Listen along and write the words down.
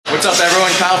What's up everyone,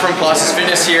 Kyle from Colossus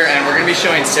Fitness here, and we're going to be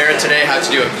showing Sarah today how to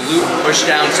do a glute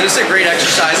pushdown. So this is a great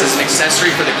exercise as an accessory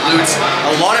for the glutes.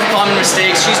 A lot of common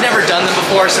mistakes, she's never done them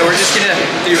before, so we're just going to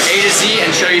do A to Z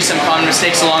and show you some common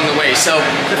mistakes along the way. So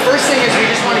the first thing is we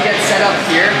just want to get set up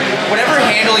here. Whatever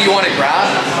handle you want to grab,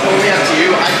 totally up to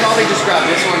you. I'd probably just grab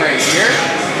this one right here.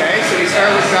 Okay, so we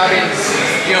start with grabbing,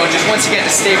 just once you get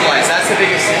to stabilize, that's the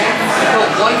biggest thing.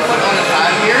 Put one foot on the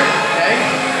pad here, okay?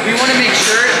 We want to make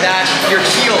sure that your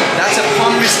heel, that's a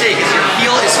common mistake, is your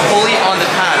heel is fully on the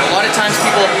pad. A lot of times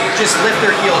people just lift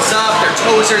their heels up, their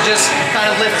toes are just kind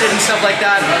of lifted and stuff like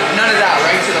that. None of that,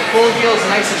 right? So the full heel is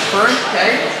nice and firm,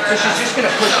 okay? So she's just going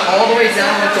to push all the way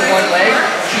down with the one leg.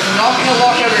 She's not going to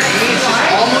walk out her knees, just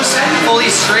almost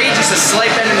fully straight, just a slight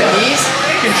bend in the knees.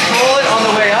 Control it on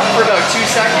the way up for about 2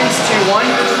 seconds, 2, 1,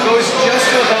 goes just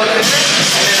to about this,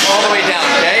 and then all the way down,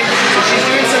 okay? So she's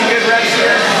doing some good reps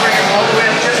here, bring it all the way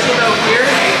up just to about here,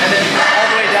 and then all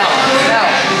the way down. Now,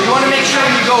 you want to make sure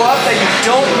when you go up that you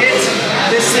don't hit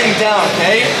this thing down,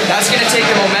 okay? That's going to take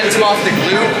the momentum off the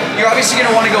glute. You're obviously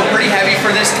going to want to go pretty heavy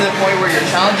for this to the point where you're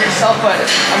challenging yourself, but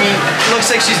I mean, it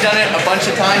looks like she's done it a bunch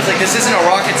of times. Like, this isn't a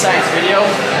rocket science video.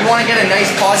 You want to get a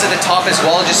nice pause at the top as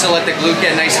well, just to let the glute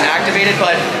get nice and activated,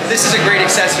 but this is a great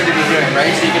accessory to be doing,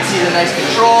 right? So you can see the nice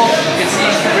control. You can see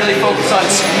she can really focus on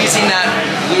squeezing that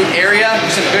glute area,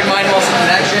 some good mind-muscle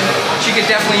connection. She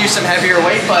could definitely use some heavier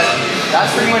weight, but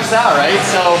that's pretty much that, right?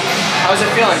 So how's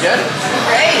it feeling? Good?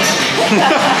 Great.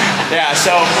 Yeah,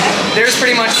 so there's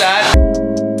pretty much that.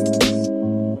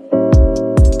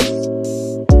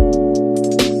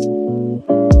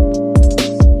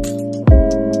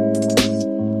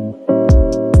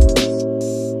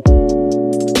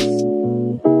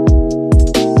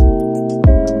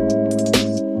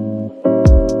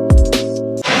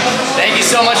 Thank you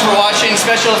so much for watching.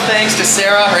 Special thanks to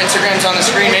Sarah. Her Instagram's on the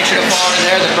screen. Make sure to follow her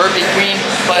there, the Burpee Queen.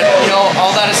 But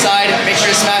all that aside, make sure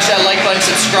to smash that like button,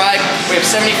 subscribe. We have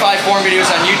 75 form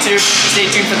videos on YouTube. Stay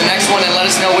tuned for the next one and let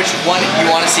us know which one you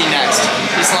want to see next.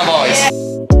 Peace and love always.